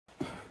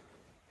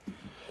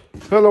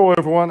Hello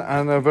everyone,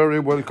 and a very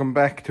welcome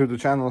back to the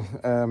channel.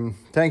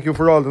 Thank you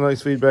for all the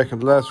nice feedback on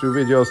the last few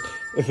videos.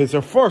 If it's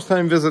your first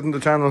time visiting the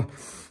channel,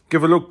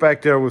 give a look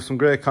back there with some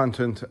great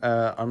content.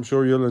 I'm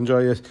sure you'll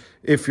enjoy it.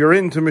 If you're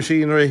into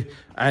machinery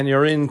and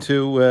you're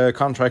into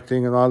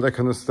contracting and all that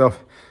kind of stuff,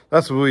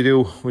 that's what we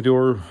do. We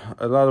do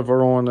a lot of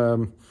our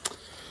own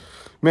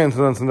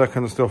maintenance and that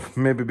kind of stuff.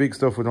 Maybe big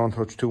stuff we don't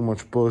touch too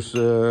much, but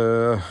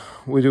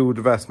we do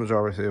the vast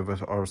majority of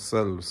it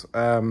ourselves.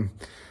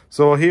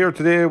 So here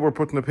today we're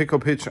putting a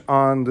pickup hitch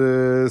on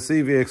the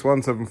CVX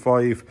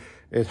 175.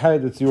 It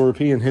had its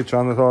European hitch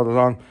on it all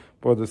along,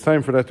 but it's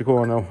time for that to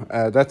go now.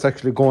 That's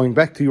actually going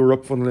back to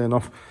Europe, funnily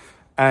enough.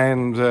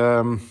 And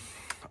I'm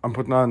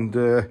putting on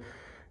the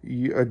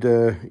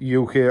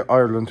UK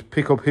Ireland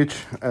pickup hitch,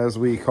 as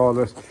we call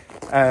it.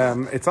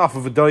 It's off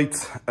of a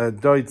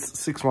Deutz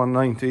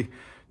 6190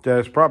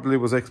 that probably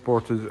was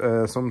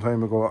exported some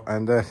time ago,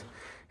 and that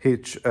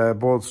hitch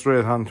bolts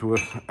straight onto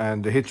it,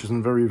 and the hitch is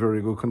in very,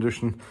 very good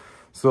condition.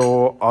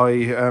 So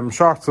I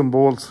short some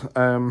bolts.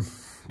 The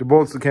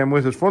bolts that came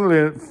with it,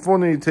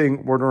 funny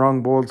thing, were the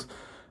wrong bolts.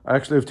 I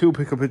actually have two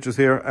pickup hitches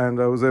here,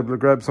 and I was able to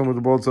grab some of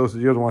the bolts out of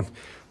the other one,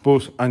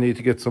 but I need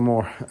to get some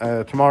more.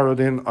 Tomorrow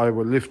then I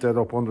will lift that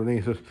up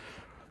underneath it,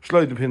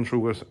 slide the pin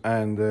through it,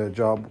 and the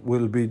job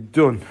will be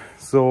done.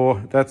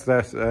 So that's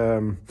that.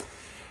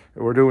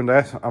 We're doing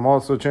that. I'm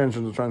also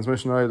changing the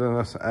transmission oil in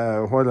it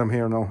while I'm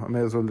here now. I may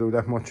as well do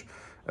that much.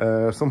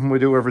 Something we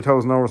do every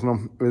 1,000 hours now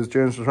is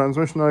change the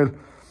transmission oil,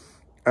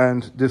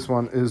 and this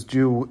one is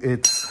due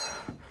its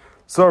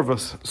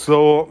service.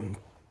 So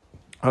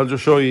I'll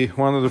just show you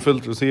one of the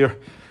filters here.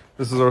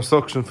 This is our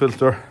suction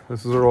filter.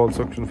 This is our old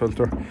suction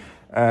filter,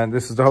 and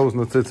this is the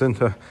housing that sits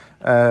into.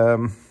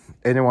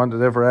 Anyone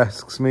that ever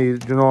asks me,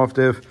 do you know if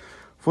they've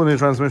funny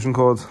transmission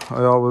codes,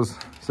 I always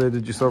say,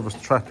 did you service the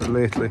tractor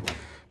lately?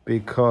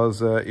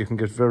 Because you can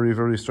get very,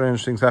 very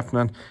strange things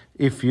happening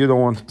if you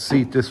don't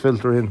seat this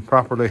filter in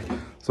properly.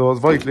 So it's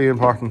vitally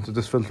important that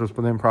this filter is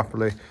put in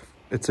properly.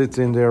 It sits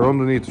in there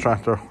underneath the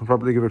tractor. We'll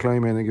probably give a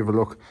climb in and give a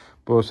look.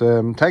 But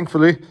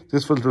thankfully,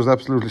 this filter is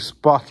absolutely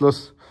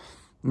spotless.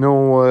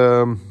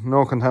 No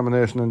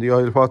contamination in the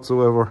oil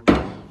whatsoever.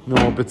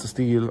 No bits of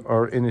steel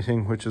or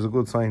anything, which is a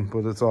good sign.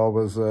 But it's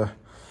always a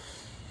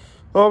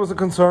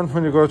concern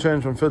when you go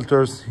changing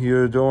filters.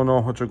 You don't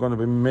know what you're going to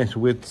be met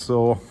with.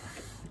 So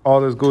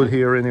all is good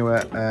here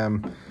anyway.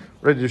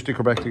 Ready to stick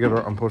her back together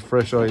and put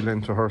fresh oil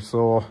into her.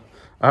 So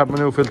I have my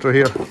new filter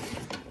here,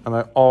 and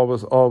I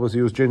always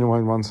use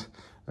genuine ones.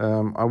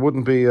 I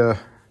wouldn't be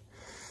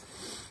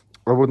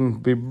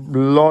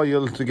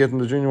loyal to getting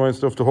the genuine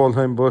stuff the whole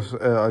time,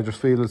 but I just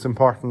feel it's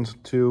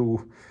important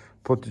to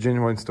put the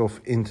genuine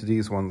stuff into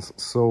these ones.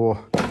 So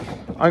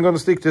I'm going to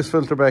stick this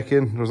filter back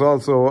in. There's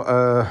also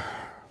a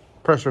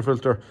pressure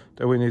filter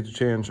that we need to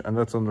change, and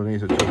that's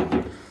underneath it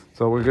too.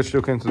 So we'll get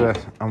stuck into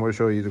that and we'll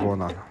show you the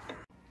going on.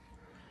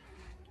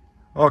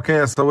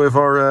 Okay, so we have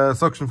our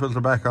suction filter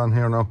back on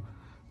here now,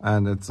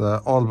 and it's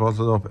all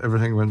bolted up.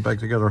 Everything went back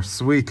together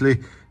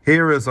sweetly.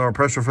 Here is our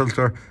pressure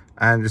filter,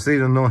 and you see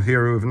the nut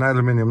here. We have an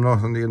aluminium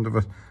nut on the end of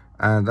it,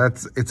 and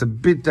it's a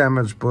bit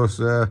damaged, but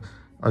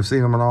I've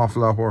seen them an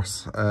awful lot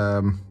worse.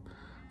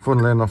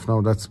 Funnily enough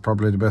now, that's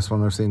probably the best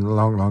one I've seen in a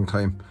long, long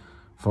time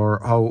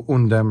for how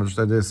undamaged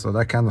that is. So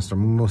that canister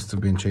must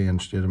have been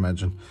changed, you'd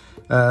imagine.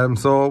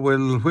 So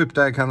we'll whip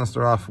that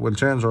canister off, we'll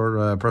change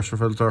our pressure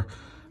filter,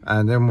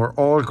 and then we're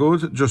all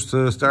good just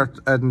to start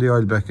adding the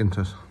oil back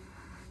into it.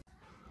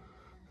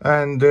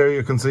 And there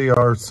you can see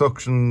our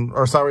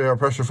our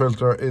pressure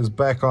filter is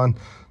back on.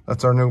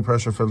 That's our new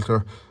pressure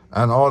filter,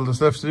 and all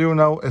that's left to do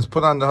now is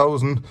put on the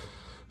housing,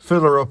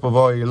 fill her up of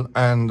oil,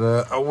 and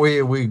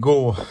away we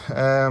go.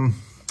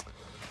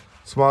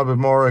 Small bit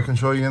more I can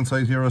show you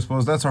inside here, I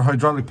suppose. That's our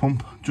hydraulic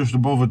pump just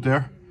above it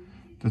there,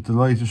 that the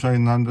light is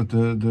shining on, that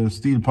the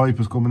steel pipe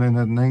is coming in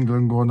at an angle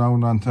and going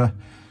down onto.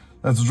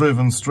 That's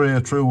driven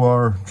straight through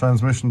our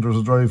transmission. There's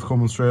a drive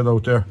coming straight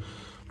out there,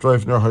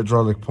 driving our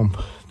hydraulic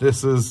pump.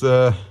 This is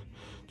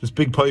this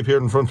big pipe here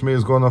in front of me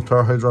is going up to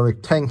our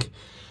hydraulic tank,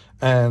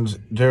 and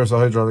there's a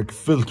hydraulic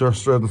filter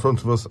straight in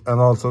front of us, and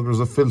also there's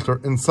a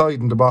filter inside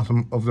in the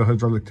bottom of the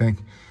hydraulic tank,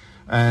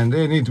 and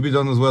they need to be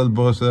done as well,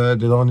 but they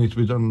don't need to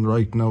be done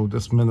right now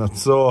this minute.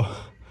 So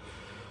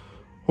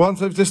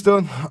once I've this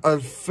done, I'll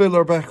fill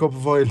her back up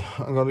of oil.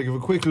 I'm going to give a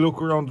quick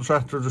look around the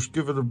tractor, just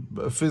give it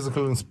a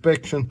physical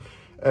inspection,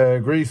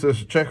 grease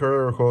it, check her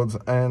error codes,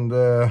 and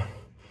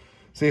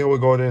see how we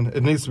got in.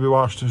 It needs to be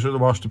washed. I should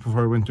have washed it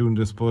before I went doing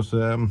this, but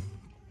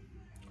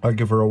I'll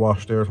give her a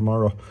wash there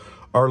tomorrow.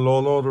 Our low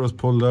loader is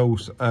pulled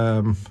out.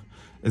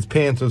 It's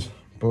painted,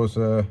 but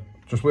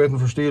just waiting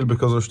for steel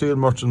because our steel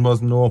merchant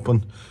wasn't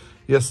open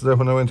yesterday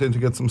when I went in to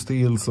get some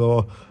steel.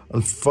 So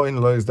I'll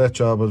finalise that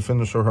job. I'll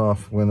finish her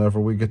off whenever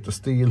we get the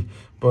steel.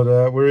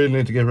 But we really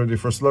need to get ready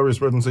for slurry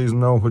spreading season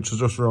now, which is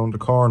just around the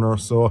corner.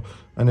 So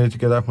I need to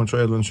get out my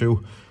trail and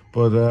shoe.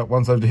 But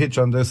once I have the hitch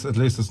on this, at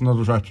least it's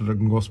another tractor that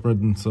can go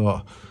spreading.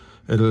 So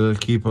it'll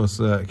keep us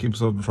out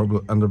of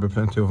trouble, and there'll be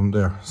plenty of them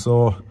there.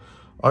 So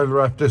I'll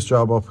wrap this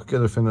job up,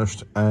 get it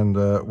finished, and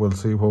we'll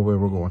see where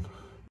we're going.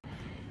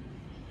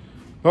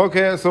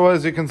 Okay, so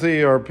as you can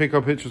see, our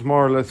pickup hitch is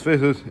more or less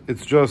fitted.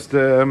 It's just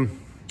the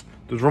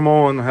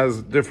Dramone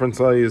has different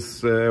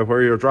size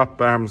where your drop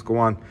arms go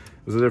on.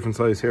 There's a different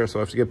size here, so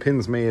I have to get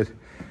pins made.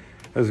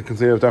 As you can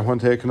see, I have that one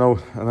taken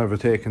out and I have it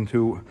taken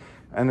to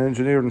an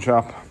engineering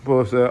shop.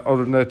 But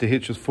other than that, the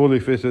hitch is fully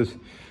fitted.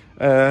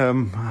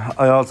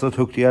 I also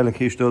took the Allen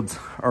key studs,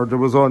 or there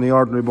was only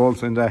ordinary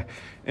bolts in our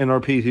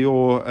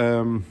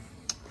PTO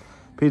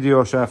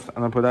shaft,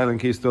 and I put Allen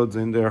key studs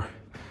in there,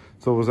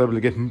 so I was able to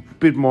get a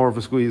bit more of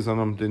a squeeze on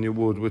them than you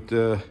would with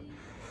the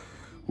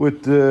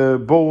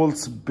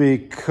bolts,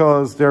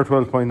 because they're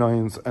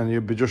 12.9s and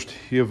you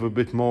have a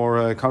bit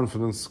more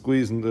confidence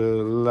squeezing the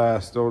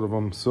last out of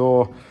them.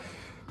 So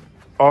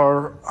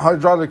our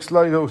hydraulic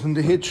slide out in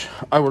the hitch,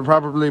 I will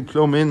probably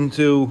plumb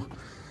into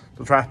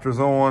the tractor's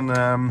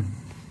own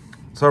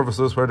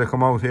services where they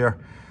come out here,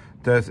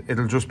 that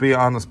it'll just be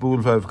on a spool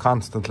valve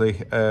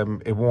constantly.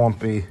 It won't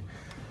be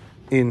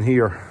in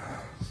here.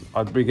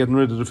 I'd be getting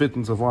rid of the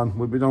fittings of one.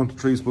 We'll be down to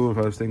 3 spool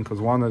valves thing,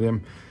 because one of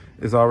them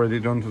is already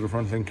done to the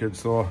front linkage,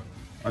 so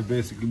I'll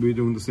basically be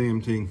doing the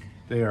same thing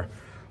there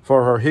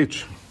for her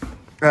hitch.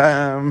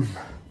 I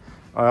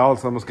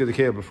also must get a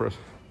cable for it,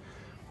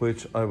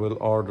 which I will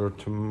order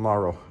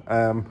tomorrow.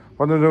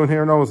 What I'm doing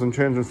here now is I'm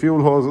changing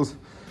fuel hoses.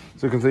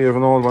 So you can see I have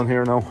an old one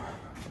here now.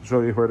 I'll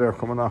show you where they're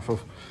coming off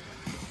of.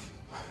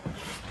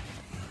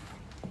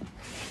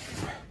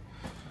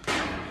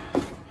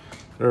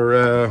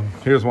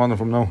 Here's one of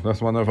them now. That's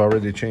one I've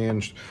already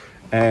changed,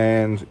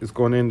 and it's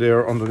going in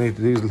there underneath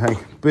the diesel tank.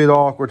 Bit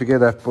awkward to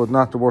get at, but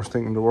not the worst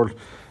thing in the world.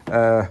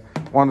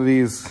 One of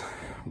these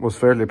was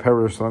fairly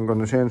perished, so I'm going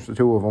to change the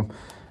 2 of them,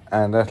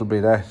 and that'll be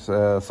that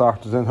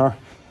sorted in her.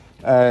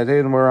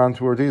 Then we're on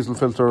to our diesel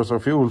filters, our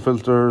fuel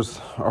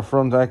filters, our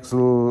front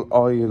axle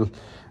oil,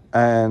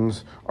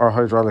 and our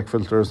hydraulic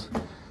filters,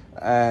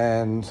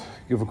 and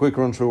give a quick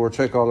run through or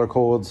check all our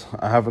codes.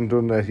 I haven't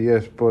done that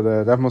yet,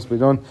 but that must be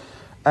done,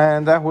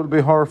 and that will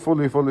be her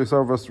fully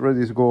serviced,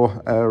 ready to go,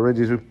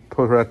 ready to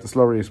put her at the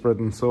slurry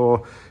spreading.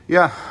 So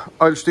yeah,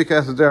 I'll stick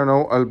at it there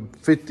now. I'll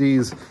fit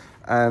these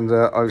and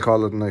I'll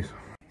call it a night.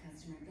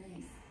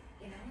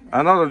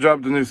 Another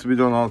job that needs to be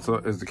done also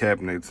is the cab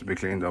needs to be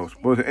cleaned out.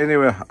 But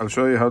anyway, I'll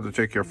show you how to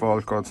check your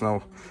fault codes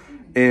now.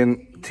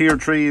 In tier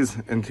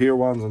 3s, in tier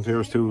 1s and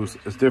tier 2s,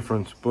 it's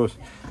different. But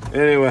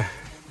anyway,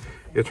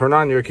 you turn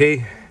on your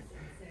key,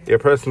 you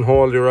press and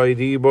hold your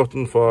ID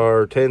button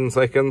for 10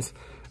 seconds,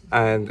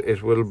 and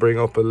it will bring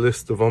up a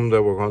list of them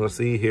that we're going to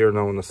see here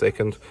now in a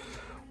second.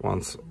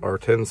 Once our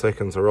 10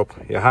 seconds are up,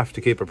 you have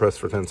to keep it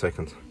pressed for 10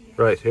 seconds.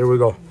 Right, here we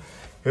go.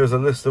 Here's a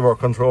list of our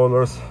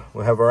controllers.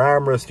 We have our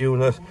armrest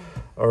unit,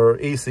 our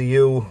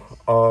ECU,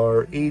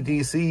 our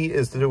EDC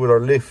is to do with our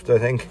lift, I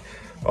think.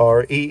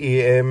 Our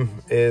EEM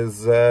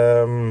is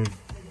the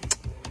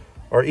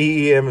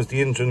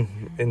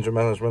engine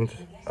management.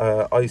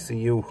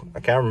 ICU, I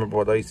can't remember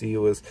what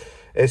ICU is.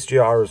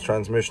 SGR is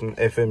transmission.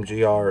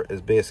 FMGR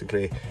is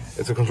basically,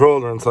 it's a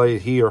controller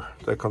inside here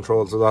that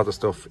controls a lot of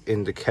stuff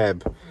in the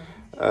cab.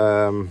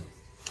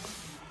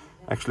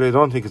 Actually, I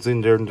don't think it's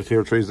in there in the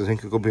tier 3s. I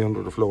think it could be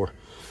under the floor.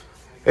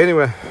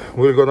 Anyway,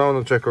 we'll go down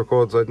and check our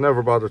codes. I'd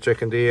never bother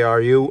checking the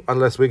ARU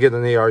unless we get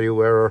an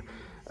ARU error.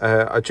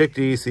 I checked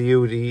the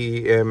ECU,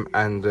 the EEM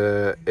and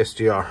the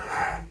SGR.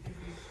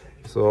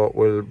 So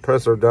we'll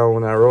press our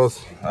down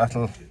arrows.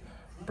 That'll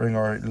bring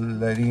our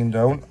leading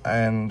down,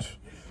 and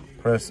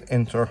press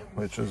enter,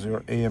 which is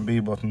your A and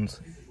B buttons.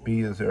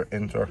 B is your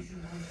enter.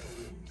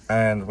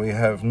 And we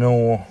have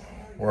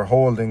we're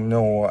holding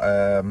no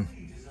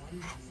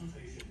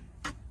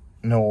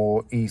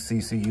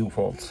ECCU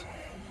faults.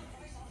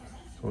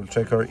 So we'll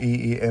check our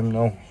EEM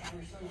now,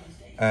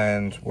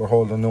 and we're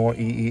holding no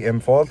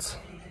EEM faults.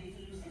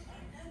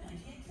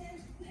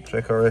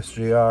 Check our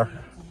SGR,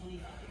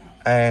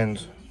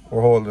 and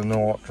we're holding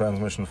no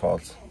transmission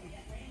faults.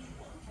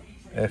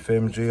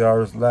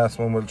 FMGR is the last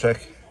one we'll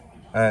check,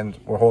 and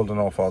we're holding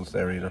no faults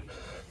there either.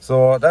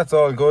 So that's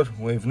all good.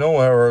 We've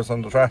no errors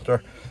on the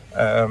tractor.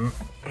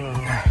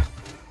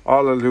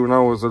 All I'll do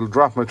now is I'll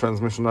drop my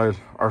transmission oil,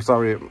 or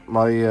sorry,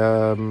 my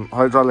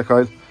hydraulic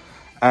oil,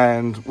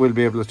 and we'll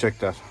be able to check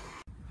that.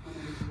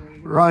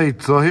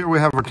 Right, so here we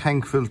have our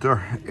tank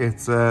filter.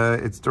 It's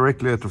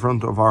directly at the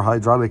front of our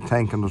hydraulic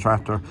tank in the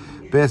tractor.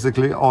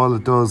 Basically, all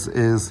it does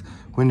is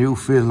when you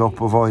fill up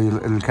of oil,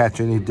 it'll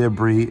catch any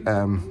debris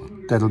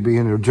that'll be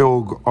in your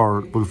jug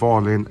or will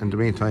fall in the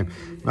meantime.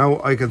 Now,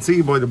 I can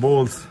see by the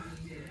bolts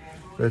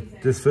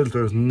that this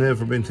filter has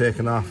never been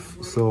taken off,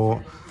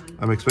 so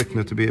I'm expecting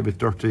it to be a bit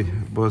dirty.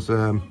 But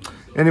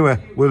anyway,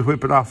 we'll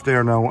whip it off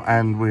there now,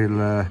 and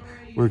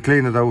we'll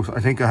clean it out. I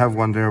think I have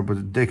one there,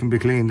 but they can be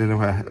cleaned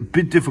anyway. A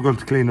bit difficult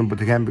to clean them, but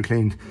they can be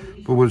cleaned.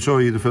 But we'll show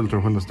you the filter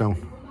when it's down.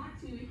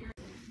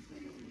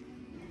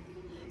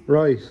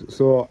 Right,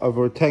 so I've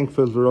our tank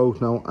filter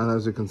out now, and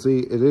as you can see,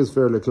 it is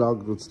fairly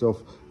clogged with stuff.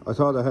 I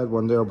thought I had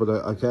one there, but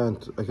I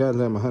can't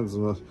lay my hands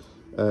on it.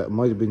 It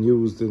might have been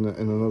used in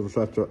another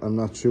tractor, I'm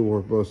not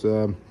sure. But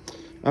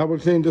I will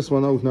clean this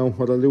one out now.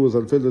 What I'll do is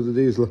I'll fill it with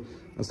diesel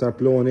and start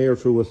blowing air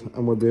through it,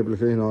 and we'll be able to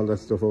clean all that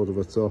stuff out of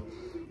it. So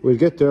we'll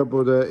get there,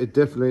 but it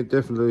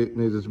definitely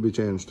needed to be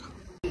changed.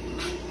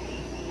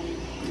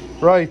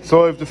 Right,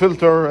 so I've the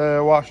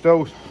filter washed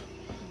out.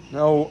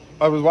 Now,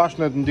 I was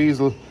washing it in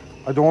diesel.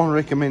 I don't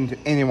recommend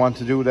anyone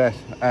to do that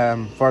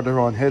for their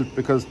own health,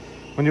 because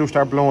when you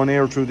start blowing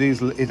air through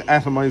diesel, it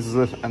atomizes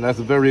it, and that's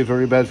very,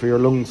 very bad for your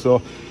lungs.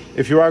 So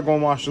if you are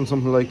going washing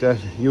something like that,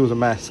 use a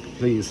mask,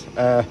 please.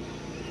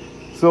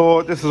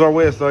 So this is our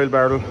waste oil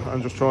barrel.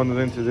 I'm just throwing it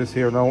into this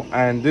here now,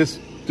 and this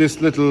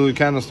little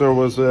canister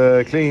was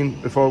clean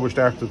before we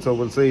started, so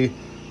we'll see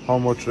how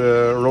much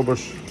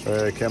rubbish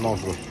came out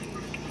of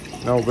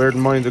it. Now, bear in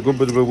mind, a good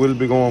bit of it will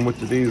be going with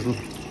the diesel,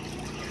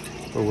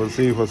 so we'll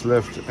see what's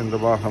left in the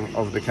bottom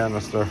of the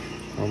canister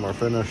when we're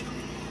finished,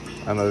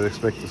 and I'd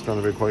expect it's going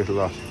to be quite a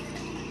lot,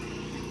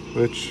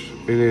 which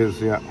it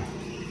is. Yeah,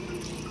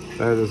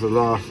 that is a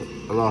lot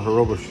of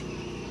rubbish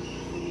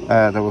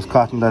that was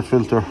caught in that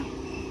filter,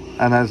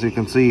 and as you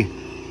can see,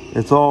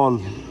 it's all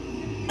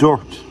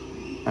dirt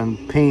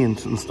and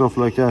paint and stuff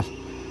like that.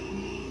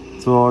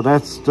 So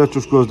that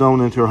just goes down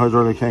into your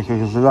hydraulic tank. You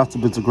can see lots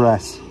of bits of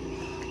grass,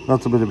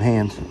 lots of bit of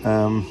paint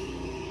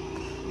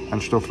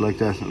and stuff like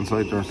that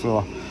inside there.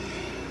 So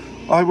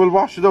I will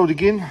wash it out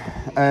again,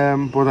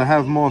 but I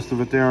have most of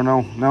it there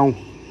now. Now,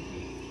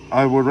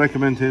 I would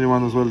recommend to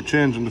anyone as well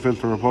changing the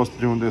filter opposed to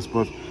doing this,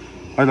 but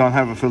I don't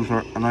have a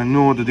filter, and I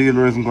know the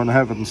dealer isn't going to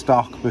have it in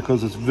stock,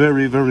 because it's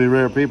very, very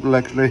rare people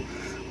actually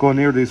go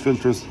near these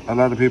filters. A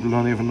lot of people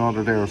don't even know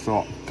they're there.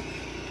 So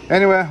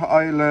anyway,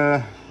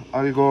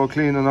 I'll go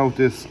cleaning out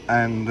this,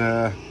 and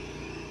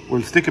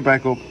we'll stick it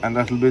back up, and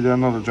that'll be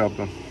another job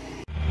done.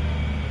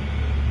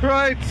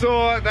 Right,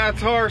 so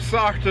that's her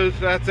sorted.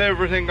 That's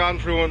everything gone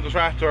through on the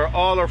tractor.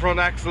 All our front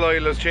axle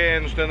oil is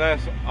changed in it.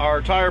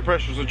 Our tyre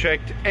pressures are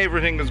checked.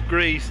 Everything is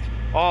greased.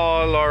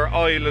 All our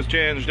oil is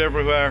changed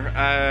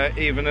everywhere,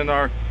 even in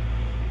our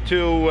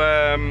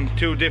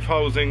two diff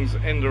housings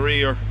in the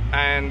rear,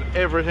 and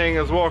everything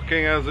is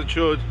working as it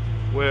should.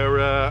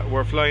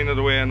 We're flying it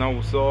away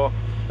now. So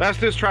that's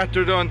this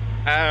tractor done.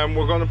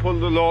 We're going to pull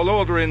the low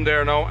loader in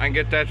there now and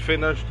get that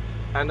finished,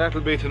 and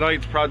that'll be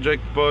tonight's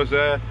project.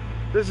 But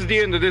this is the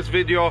end of this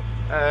video.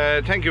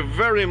 Thank you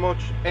very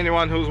much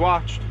anyone who's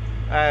watched,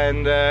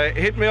 and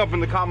hit me up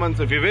in the comments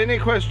if you have any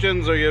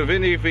questions or you have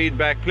any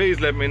feedback. Please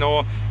let me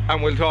know,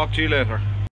 and we'll talk to you later.